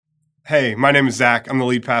Hey, my name is Zach. I'm the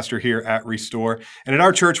lead pastor here at Restore. And at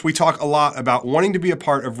our church, we talk a lot about wanting to be a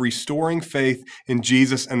part of restoring faith in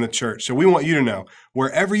Jesus and the church. So we want you to know,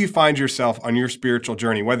 wherever you find yourself on your spiritual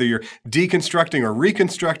journey, whether you're deconstructing or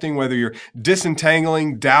reconstructing, whether you're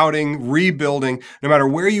disentangling, doubting, rebuilding, no matter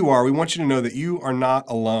where you are, we want you to know that you are not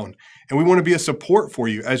alone. And we want to be a support for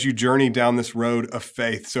you as you journey down this road of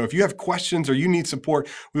faith. So if you have questions or you need support,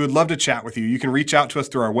 we would love to chat with you. You can reach out to us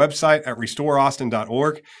through our website at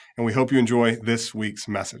restoreaustin.org, and we hope you enjoy this week's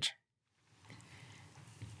message.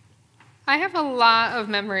 I have a lot of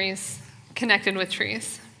memories connected with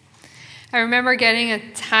trees. I remember getting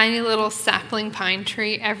a tiny little sapling pine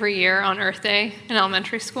tree every year on Earth Day in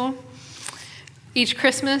elementary school. Each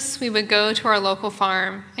Christmas, we would go to our local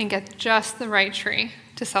farm and get just the right tree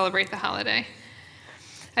to celebrate the holiday.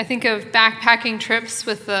 I think of backpacking trips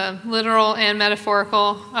with the literal and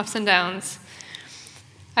metaphorical ups and downs.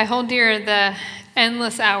 I hold dear the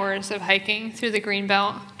endless hours of hiking through the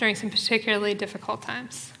Greenbelt during some particularly difficult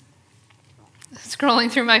times.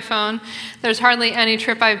 Scrolling through my phone, there's hardly any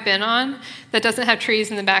trip I've been on that doesn't have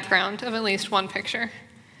trees in the background of at least one picture.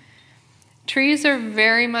 Trees are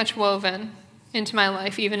very much woven into my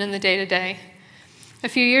life, even in the day-to-day. A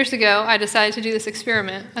few years ago, I decided to do this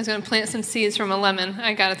experiment. I was going to plant some seeds from a lemon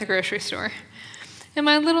I got at the grocery store. And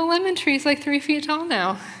my little lemon tree is like 3 feet tall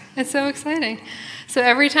now. It's so exciting. So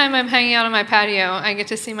every time I'm hanging out on my patio, I get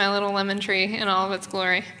to see my little lemon tree in all of its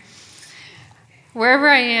glory. Wherever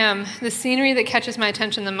I am, the scenery that catches my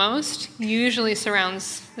attention the most usually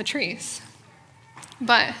surrounds the trees.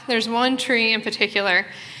 But there's one tree in particular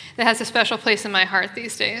that has a special place in my heart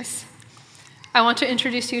these days. I want to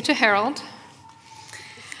introduce you to Harold.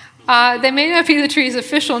 They may not be the tree's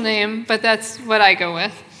official name, but that's what I go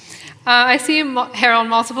with. I see Harold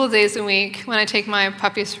multiple days a week when I take my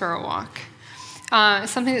puppies for a walk.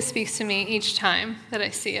 It's something that speaks to me each time that I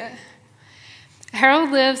see it.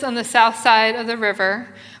 Harold lives on the south side of the river,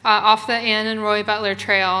 off the Ann and Roy Butler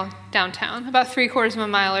Trail downtown, about 3/4 of a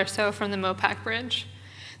mile or so from the Mopac Bridge.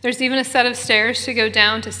 There's even a set of stairs to go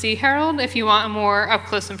down to see Harold if you want a more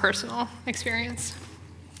up-close and personal experience.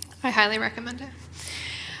 I highly recommend it.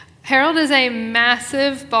 Harold is a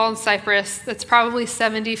massive bald cypress that's probably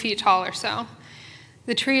 70 feet tall or so.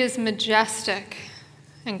 The tree is majestic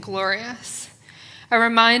and glorious, a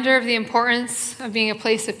reminder of the importance of being a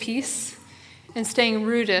place of peace and staying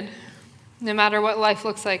rooted no matter what life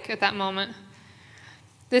looks like at that moment.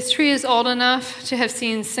 This tree is old enough to have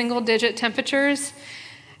seen single-digit temperatures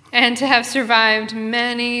and to have survived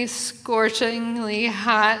many scorchingly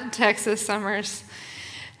hot Texas summers.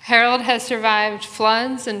 Harold has survived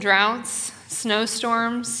floods and droughts,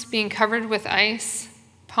 snowstorms, being covered with ice,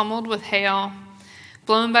 pummeled with hail,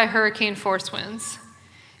 blown by hurricane-force winds.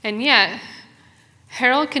 And yet,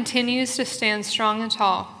 Harold continues to stand strong and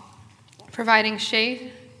tall, providing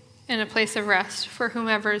shade and a place of rest for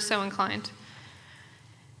whomever is so inclined.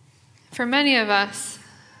 For many of us,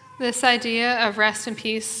 this idea of rest and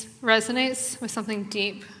peace resonates with something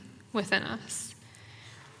deep within us.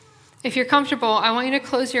 If you're comfortable, I want you to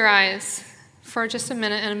close your eyes for just a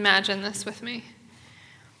minute and imagine this with me.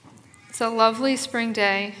 It's a lovely spring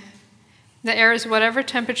day. The air is whatever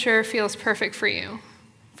temperature feels perfect for you.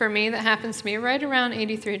 For me, that happens to be right around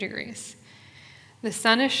 83 degrees. The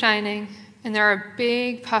sun is shining, and there are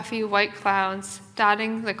big, puffy white clouds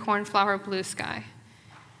dotting the cornflower blue sky.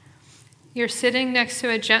 You're sitting next to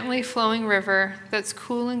a gently flowing river that's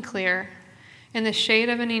cool and clear in the shade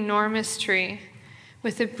of an enormous tree,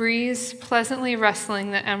 with the breeze pleasantly rustling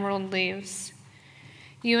the emerald leaves.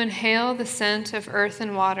 You inhale the scent of earth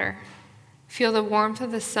and water, feel the warmth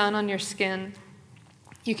of the sun on your skin.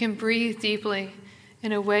 You can breathe deeply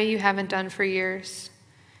in a way you haven't done for years.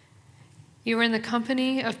 You are in the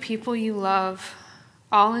company of people you love,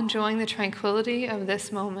 all enjoying the tranquility of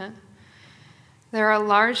this moment. There are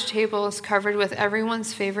large tables covered with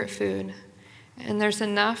everyone's favorite food, and there's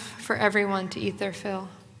enough for everyone to eat their fill.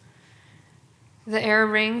 The air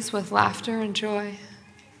rings with laughter and joy,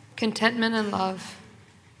 contentment and love,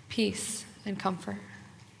 peace and comfort.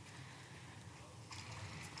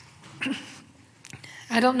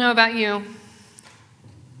 I don't know about you,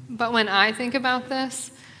 but when I think about this,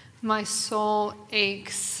 my soul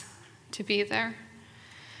aches to be there.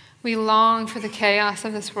 We long for the chaos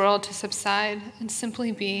of this world to subside and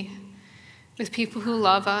simply be with people who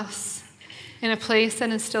love us in a place that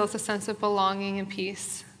instills a sense of belonging and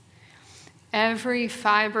peace. Every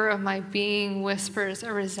fiber of my being whispers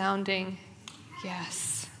a resounding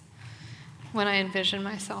yes when I envision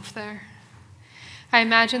myself there. I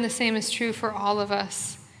imagine the same is true for all of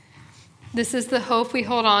us. This is the hope we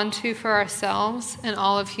hold on to for ourselves and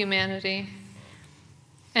all of humanity.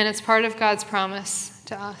 and it's part of God's promise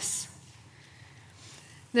to us.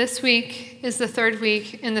 This week is the third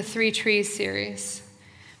week in the Three Trees series.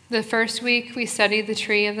 The first week, we studied the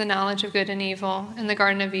tree of the knowledge of good and evil in the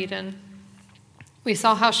Garden of Eden. We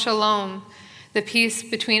saw how shalom, the peace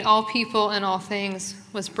between all people and all things,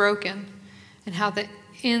 was broken, and how the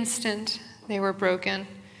instant they were broken,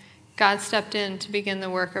 God stepped in to begin the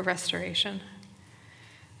work of restoration.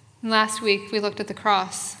 And last week, we looked at the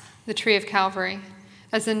cross, the tree of Calvary,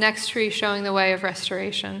 as the next tree showing the way of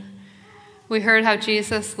restoration. We heard how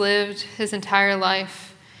Jesus lived his entire life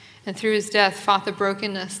and through his death fought the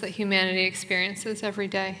brokenness that humanity experiences every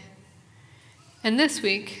day. And this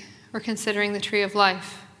week, we're considering the tree of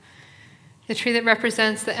life, the tree that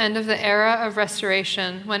represents the end of the era of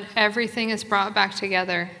restoration when everything is brought back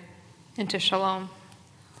together into shalom.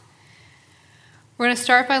 We're going to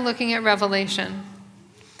start by looking at Revelation.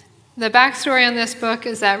 The backstory on this book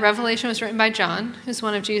is that Revelation was written by John, who's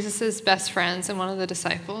one of Jesus' best friends and one of the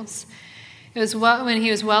disciples. It was when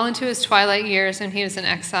he was well into his twilight years and he was in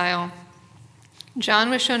exile. John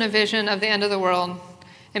was shown a vision of the end of the world.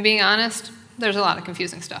 And being honest, there's a lot of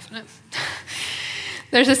confusing stuff in it.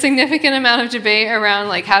 There's a significant amount of debate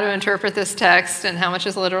around how to interpret this text and how much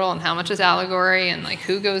is literal and how much is allegory and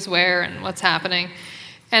who goes where and what's happening.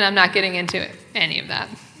 And I'm not getting into any of that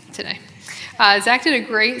today. Zach did a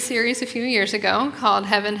great series a few years ago called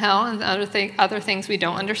Heaven, Hell, and Other Things We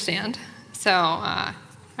Don't Understand. So I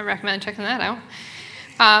recommend checking that out.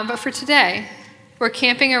 But for today, we're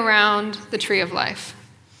camping around the tree of life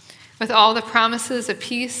with all the promises of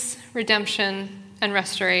peace, redemption, and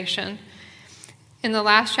restoration in the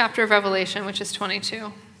last chapter of Revelation, which is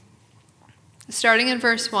 22. Starting in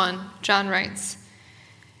verse 1, John writes,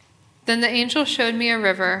 "Then the angel showed me a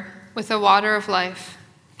river with the water of life,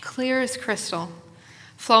 clear as crystal,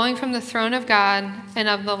 flowing from the throne of God and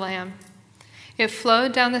of the Lamb. It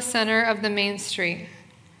flowed down the center of the main street.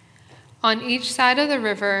 On each side of the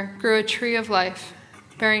river grew a tree of life,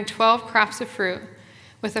 bearing 12 crops of fruit,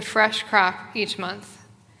 with a fresh crop each month.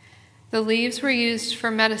 The leaves were used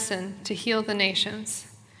for medicine to heal the nations.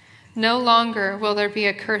 No longer will there be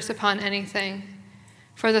a curse upon anything,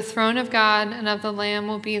 for the throne of God and of the Lamb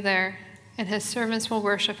will be there, and his servants will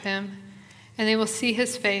worship him, and they will see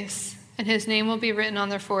his face, and his name will be written on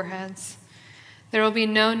their foreheads. There will be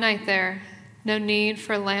no night there, no need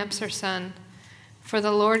for lamps or sun, for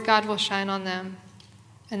the Lord God will shine on them,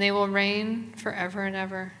 and they will reign forever and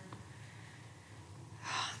ever."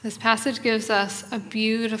 This passage gives us a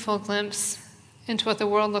beautiful glimpse into what the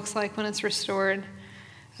world looks like when it's restored.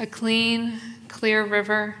 A clean, clear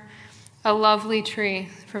river, a lovely tree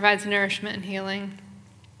that provides nourishment and healing.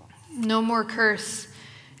 No more curse.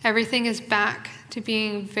 Everything is back to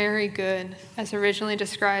being very good, as originally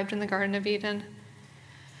described in the Garden of Eden.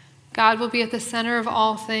 God will be at the center of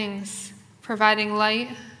all things, providing light,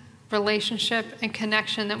 relationship, and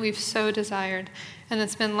connection that we've so desired and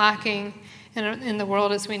that's been lacking in the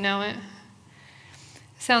world as we know it.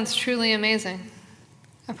 Sounds truly amazing.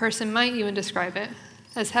 A person might even describe it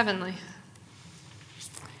as heavenly.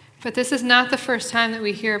 But this is not the first time that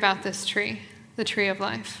we hear about this tree, the tree of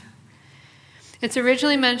life. It's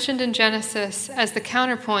originally mentioned in Genesis as the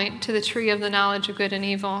counterpoint to the tree of the knowledge of good and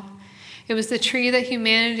evil. It was the tree that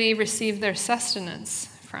humanity received their sustenance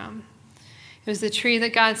from. It was the tree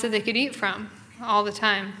that God said they could eat from all the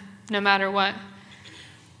time, no matter what.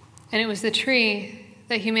 And it was the tree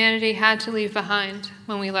that humanity had to leave behind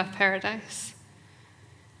when we left paradise.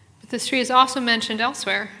 But this tree is also mentioned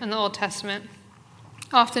elsewhere in the Old Testament,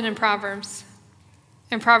 often in Proverbs.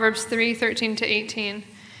 In Proverbs 3:13-18,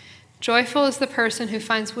 "Joyful is the person who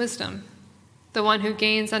finds wisdom, the one who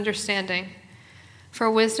gains understanding. For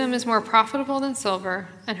wisdom is more profitable than silver,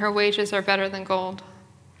 and her wages are better than gold.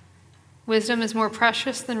 Wisdom is more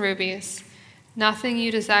precious than rubies. Nothing you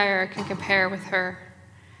desire can compare with her.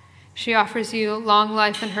 She offers you long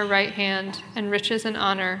life in her right hand and riches and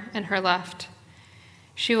honor in her left.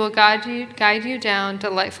 She will guide you down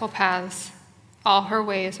delightful paths. All her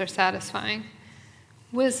ways are satisfying.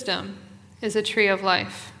 Wisdom is a tree of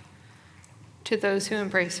life to those who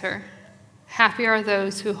embrace her. Happy are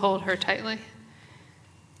those who hold her tightly."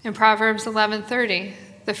 In Proverbs 11:30,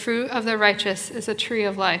 "The fruit of the righteous is a tree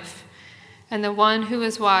of life, and the one who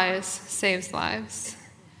is wise saves lives."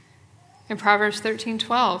 In Proverbs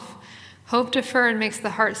 13:12, "Hope deferred makes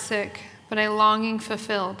the heart sick, but a longing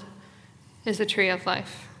fulfilled is a tree of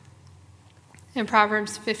life." In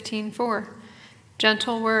Proverbs 15:4,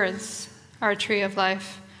 "Gentle words are a tree of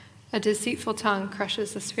life. A deceitful tongue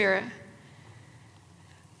crushes the spirit."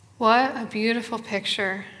 What a beautiful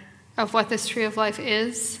picture of what this tree of life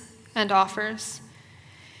is and offers.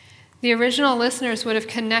 The original listeners would have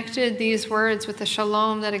connected these words with the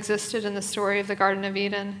shalom that existed in the story of the Garden of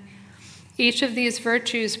Eden. Each of these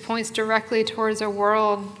virtues points directly towards a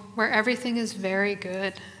world where everything is very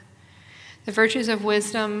good. The virtues of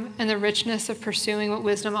wisdom and the richness of pursuing what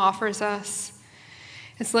wisdom offers us.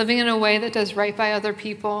 It's living in a way that does right by other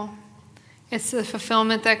people. It's the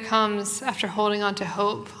fulfillment that comes after holding on to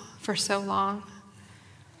hope for so long.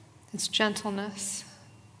 It's gentleness.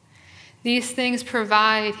 These things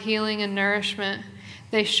provide healing and nourishment.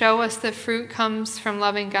 They show us that fruit comes from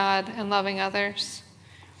loving God and loving others.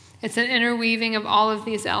 It's an interweaving of all of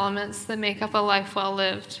these elements that make up a life well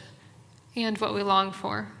lived and what we long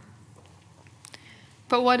for.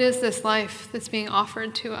 But what is this life that's being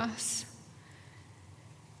offered to us?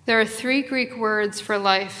 There are 3 Greek words for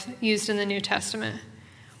life used in the New Testament.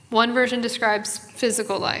 One version describes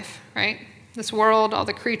physical life, right? This world, all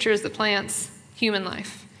the creatures, the plants, human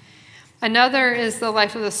life. Another is the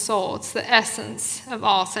life of the soul. It's the essence of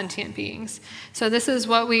all sentient beings. So this is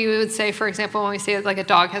what we would say, for example, when we say like a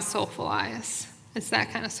dog has soulful eyes. It's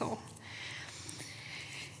that kind of soul.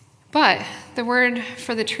 But the word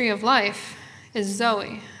for the tree of life is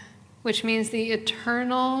Zoe, which means the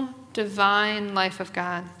eternal, divine life of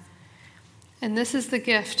God. And this is the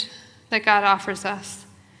gift that God offers us,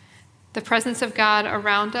 the presence of God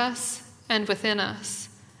around us and within us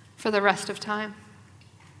for the rest of time.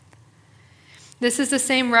 This is the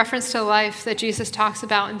same reference to life that Jesus talks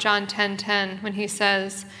about in John 10:10 when he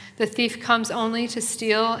says, "The thief comes only to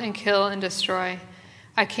steal and kill and destroy.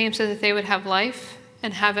 I came so that they would have life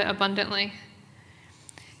and have it abundantly."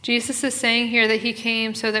 Jesus is saying here that he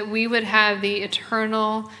came so that we would have the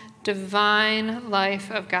eternal, divine life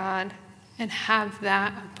of God and have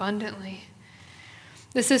that abundantly.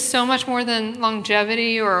 This is so much more than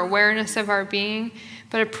longevity or awareness of our being,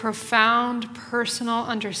 but a profound personal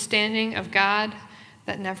understanding of God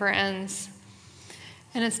that never ends.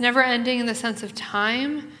 And it's never ending in the sense of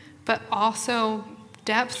time, but also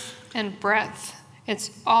depth and breadth.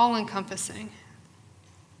 It's all-encompassing.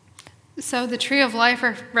 So the tree of life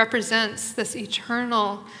represents this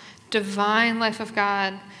eternal, divine life of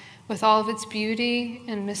God with all of its beauty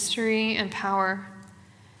and mystery and power.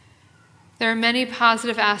 There are many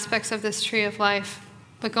positive aspects of this tree of life,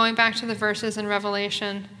 but going back to the verses in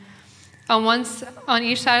Revelation, on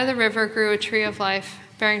each side of the river grew a tree of life,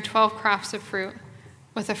 bearing 12 crops of fruit,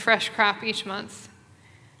 with a fresh crop each month.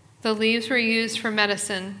 The leaves were used for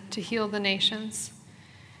medicine to heal the nations.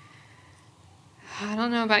 I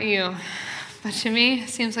don't know about you, but to me, it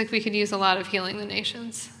seems like we could use a lot of healing the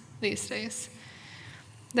nations these days.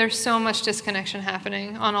 There's so much disconnection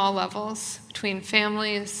happening on all levels, between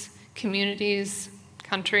families, communities,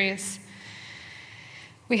 countries.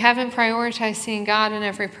 We haven't prioritized seeing God in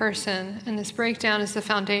every person, and this breakdown is the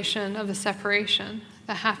foundation of the separation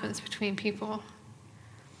that happens between people.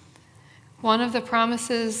 One of the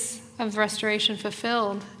promises of restoration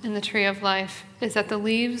fulfilled in the tree of life is that the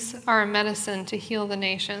leaves are a medicine to heal the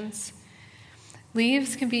nations.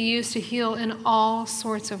 Leaves can be used to heal in all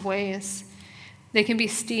sorts of ways. They can be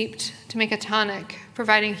steeped to make a tonic,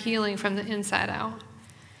 providing healing from the inside out.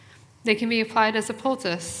 They can be applied as a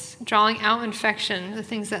poultice, drawing out infection, the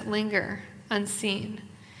things that linger unseen,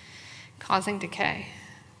 causing decay.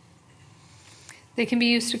 They can be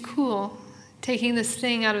used to cool, taking the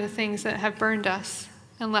sting out of the things that have burned us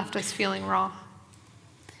and left us feeling raw.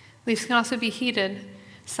 Leaves can also be heated,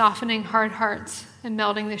 softening hard hearts and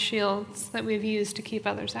melting the shields that we've used to keep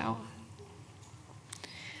others out.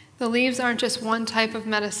 The leaves aren't just one type of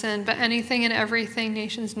medicine, but anything and everything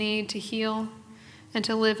nations need to heal and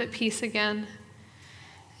to live at peace again.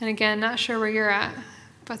 And again, not sure where you're at,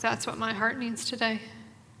 but that's what my heart needs today.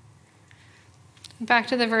 Back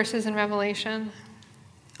to the verses in Revelation.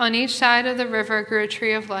 On each side of the river grew a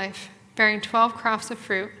tree of life, bearing 12 crops of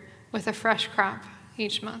fruit, with a fresh crop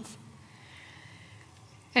each month.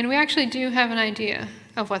 And we actually do have an idea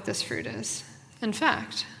of what this fruit is. In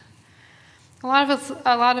fact, a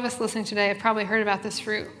lot of us listening today have probably heard about this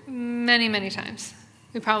fruit many, many times.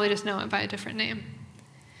 We probably just know it by a different name.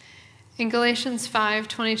 In Galatians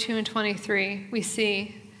 5:22 and 23, we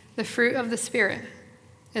see the fruit of the Spirit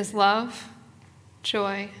is love,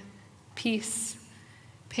 joy, peace,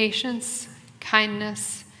 patience,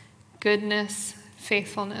 kindness, goodness,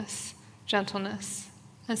 faithfulness, gentleness,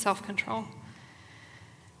 and self-control.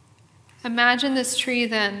 Imagine this tree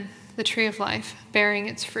then, the tree of life, bearing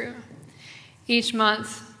its fruit. Each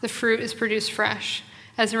month, the fruit is produced fresh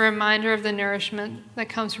as a reminder of the nourishment that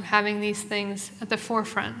comes from having these things at the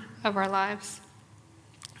forefront of our lives.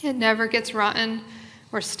 It never gets rotten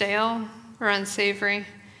or stale or unsavory.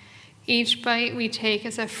 Each bite we take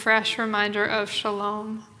is a fresh reminder of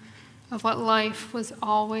shalom, of what life was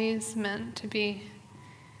always meant to be.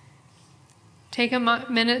 Take a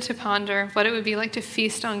minute to ponder what it would be like to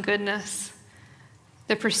feast on goodness,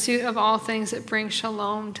 the pursuit of all things that bring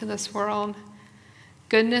shalom to this world.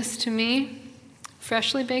 Goodness to me,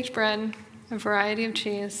 freshly baked bread, a variety of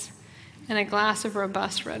cheese, and a glass of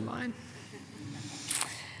robust red wine.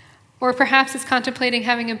 Or perhaps it's contemplating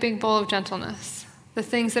having a big bowl of gentleness, the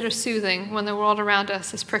things that are soothing when the world around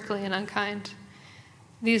us is prickly and unkind.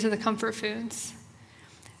 These are the comfort foods.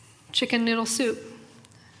 Chicken noodle soup,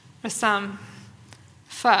 rasam,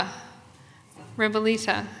 pho,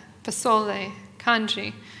 ribollita, pozole,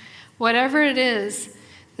 congee, whatever it is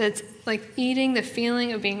that's like eating the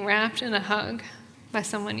feeling of being wrapped in a hug by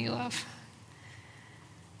someone you love.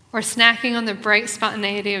 Or snacking on the bright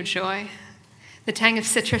spontaneity of joy, the tang of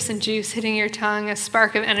citrus and juice hitting your tongue, a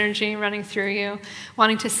spark of energy running through you,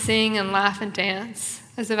 wanting to sing and laugh and dance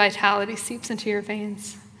as the vitality seeps into your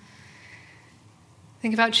veins.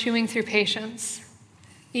 Think about chewing through patience.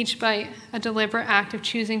 Each bite, a deliberate act of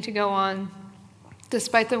choosing to go on,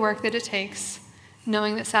 despite the work that it takes,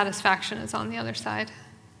 knowing that satisfaction is on the other side.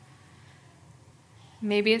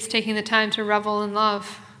 Maybe it's taking the time to revel in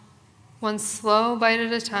love, one slow bite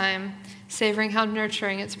at a time, savoring how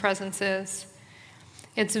nurturing its presence is.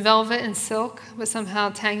 It's velvet and silk, but somehow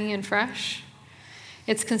tangy and fresh.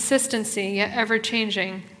 It's consistency, yet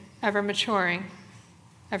ever-changing, ever-maturing,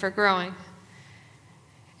 ever-growing.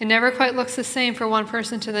 It never quite looks the same for one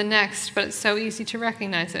person to the next, but it's so easy to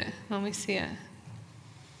recognize it when we see it.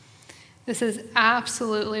 This is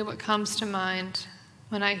absolutely what comes to mind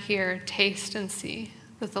when I hear, taste and see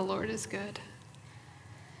that the Lord is good.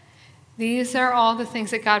 These are all the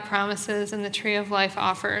things that God promises and the tree of life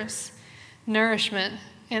offers. Nourishment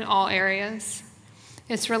in all areas.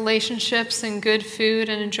 It's relationships and good food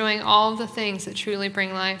and enjoying all of the things that truly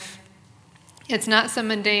bring life. It's not some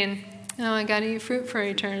mundane, oh, I gotta eat fruit for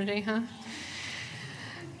eternity, huh?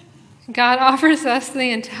 God offers us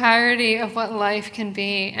the entirety of what life can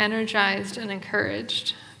be, energized and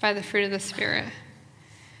encouraged by the fruit of the Spirit.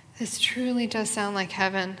 This truly does sound like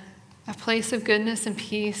heaven, a place of goodness and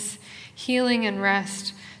peace, healing and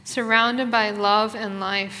rest, surrounded by love and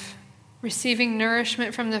life, receiving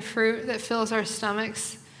nourishment from the fruit that fills our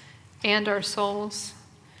stomachs and our souls,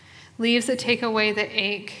 leaves that take away the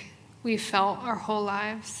ache we've felt our whole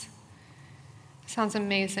lives. Sounds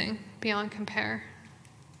amazing, beyond compare.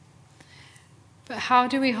 But how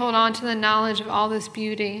do we hold on to the knowledge of all this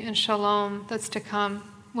beauty and shalom that's to come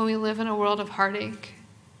when we live in a world of heartache?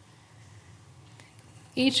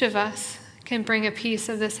 Each of us can bring a piece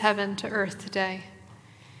of this heaven to earth today.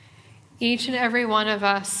 Each and every one of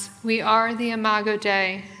us, we are the Imago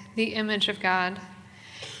Dei, the image of God.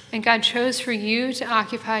 And God chose for you to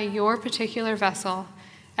occupy your particular vessel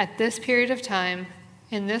at this period of time,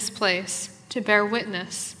 in this place, to bear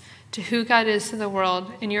witness to who God is to the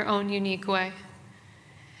world in your own unique way.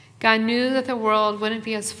 God knew that the world wouldn't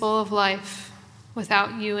be as full of life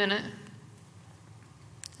without you in it.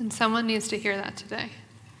 And someone needs to hear that today.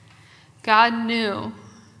 God knew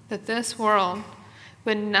that this world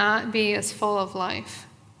would not be as full of life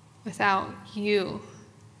without you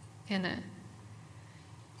in it.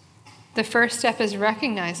 The first step is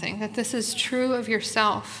recognizing that this is true of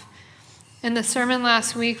yourself. In the sermon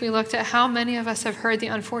last week, we looked at how many of us have heard the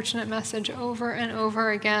unfortunate message over and over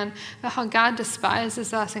again about how God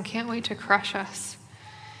despises us and can't wait to crush us.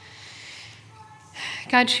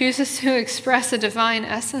 God chooses to express a divine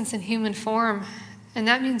essence in human form, and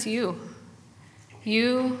that means you.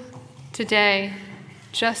 You, today,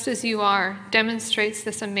 just as you are, demonstrates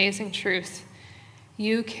this amazing truth.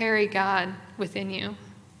 You carry God within you.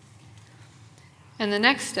 And the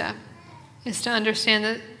next step is to understand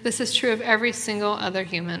that this is true of every single other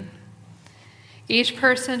human. Each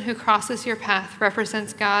person who crosses your path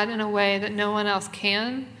represents God in a way that no one else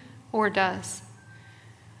can or does.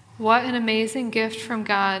 What an amazing gift from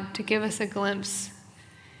God to give us a glimpse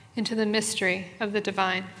into the mystery of the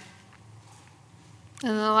divine.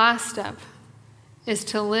 And the last step is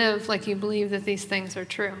to live like you believe that these things are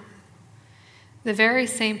true. The very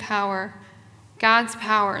same power, God's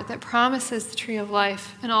power that promises the tree of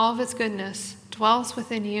life and all of its goodness, dwells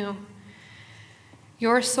within you.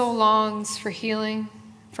 Your soul longs for healing,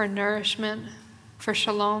 for nourishment, for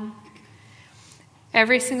shalom.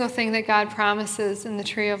 Every single thing that God promises in the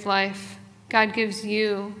tree of life, God gives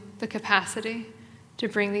you the capacity to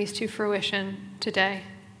bring these to fruition today.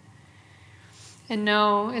 And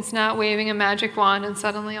no, it's not waving a magic wand and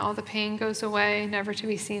suddenly all the pain goes away, never to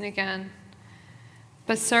be seen again.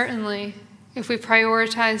 But certainly, if we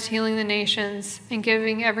prioritized healing the nations and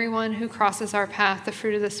giving everyone who crosses our path the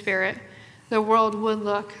fruit of the Spirit, the world would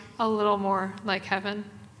look a little more like heaven.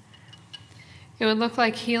 It would look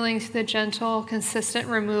like healing through the gentle, consistent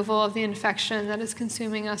removal of the infection that is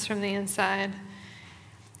consuming us from the inside.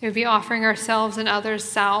 It would be offering ourselves and others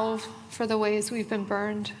salve for the ways we've been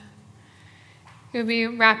burned. It would be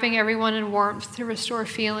wrapping everyone in warmth to restore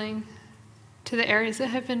feeling to the areas that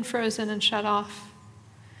have been frozen and shut off.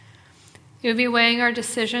 It would be weighing our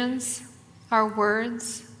decisions, our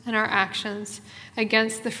words, and our actions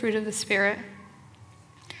against the fruit of the Spirit.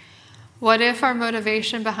 What if our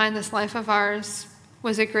motivation behind this life of ours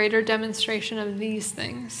was a greater demonstration of these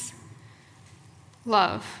things?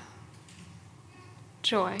 Love,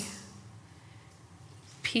 joy,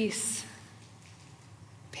 peace,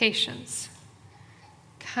 patience,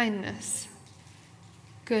 kindness,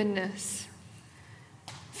 goodness,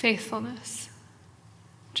 faithfulness,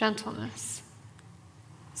 gentleness,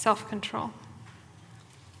 self-control.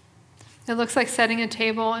 It looks like setting a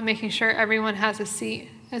table and making sure everyone has a seat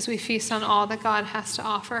as we feast on all that God has to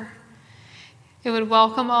offer. It would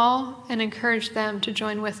welcome all and encourage them to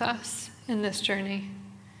join with us in this journey.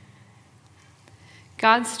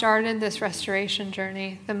 God started this restoration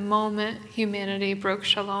journey the moment humanity broke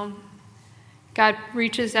shalom. God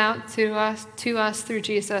reaches out to us through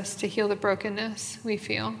Jesus to heal the brokenness we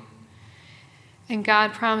feel. And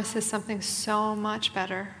God promises something so much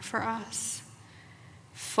better for us.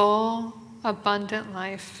 Full, abundant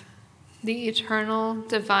life, the eternal,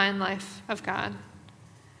 divine life of God.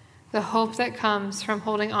 The hope that comes from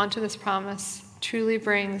holding on to this promise truly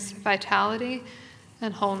brings vitality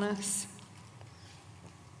and wholeness.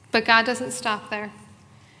 But God doesn't stop there.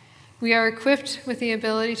 We are equipped with the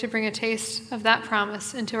ability to bring a taste of that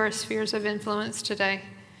promise into our spheres of influence today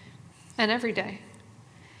and every day.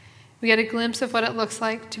 We get a glimpse of what it looks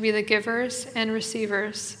like to be the givers and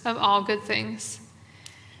receivers of all good things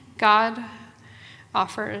God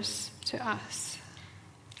offers to us.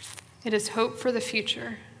 It is hope for the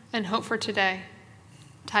future and hope for today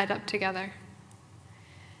tied up together.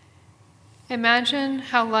 Imagine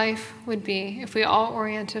how life would be if we all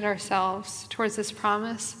oriented ourselves towards this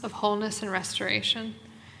promise of wholeness and restoration.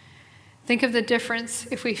 Think of the difference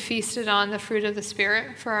if we feasted on the fruit of the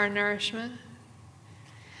Spirit for our nourishment.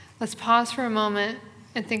 Let's pause for a moment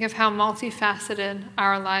and think of how multifaceted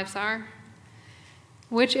our lives are.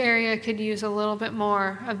 Which area could use a little bit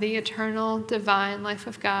more of the eternal, divine life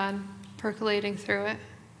of God percolating through it?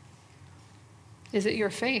 Is it your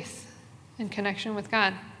faith and connection with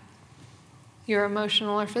God? Your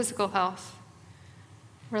emotional or physical health?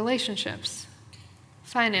 Relationships?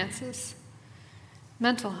 Finances?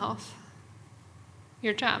 Mental health?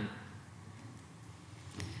 Your job?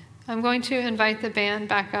 I'm going to invite the band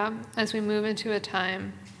back up as we move into a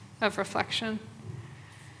time of reflection.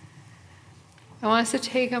 I want us to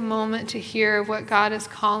take a moment to hear what God is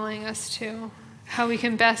calling us to, how we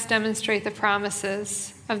can best demonstrate the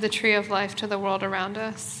promises of the tree of life to the world around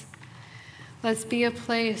us. Let's be a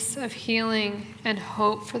place of healing and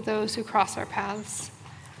hope for those who cross our paths.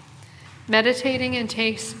 Meditating and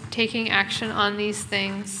taking action on these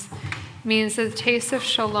things means that the taste of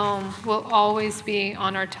shalom will always be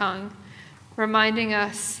on our tongue, reminding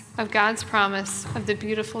us of God's promise of the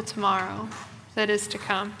beautiful tomorrow that is to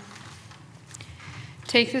come.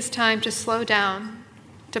 Take this time to slow down,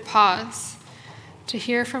 to pause, to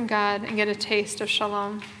hear from God and get a taste of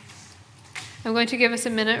shalom. I'm going to give us a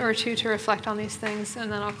minute or two to reflect on these things,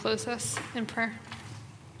 and then I'll close us in prayer.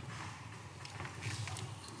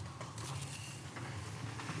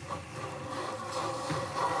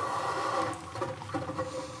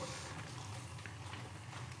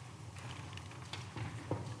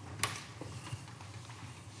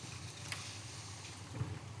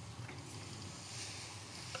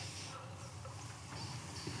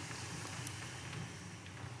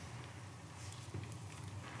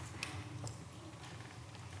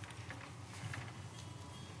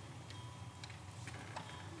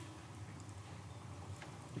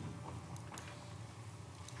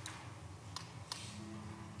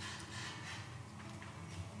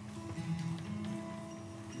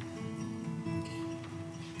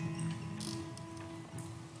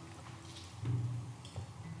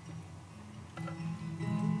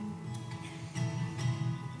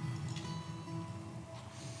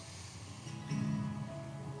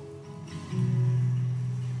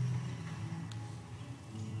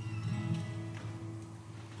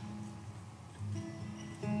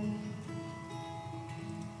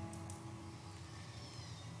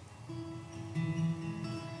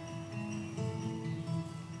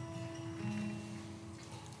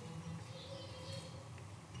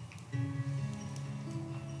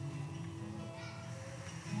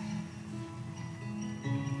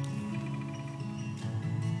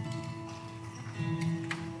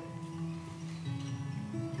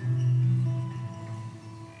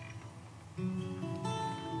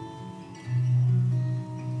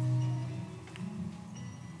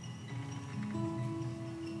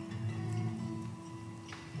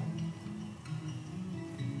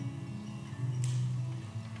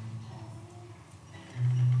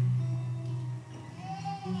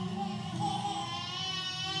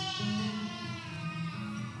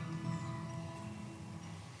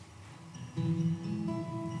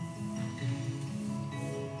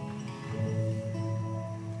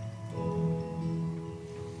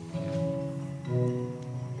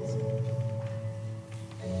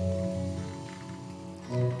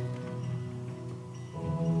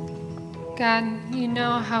 God, you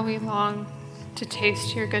know how we long to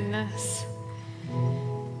taste your goodness.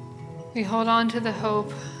 We hold on to the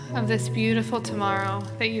hope of this beautiful tomorrow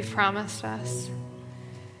that you've promised us.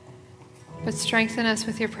 But strengthen us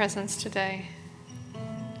with your presence today.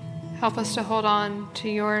 Help us to hold on to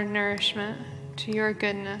your nourishment, to your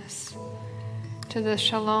goodness, to the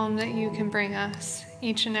shalom that you can bring us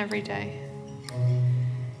each and every day.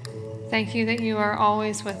 Thank you that you are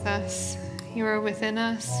always with us. You are within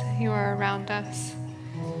us. You are around us.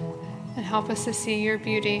 And help us to see your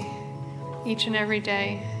beauty each and every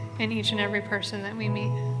day in each and every person that we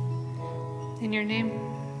meet. In your name,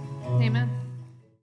 amen.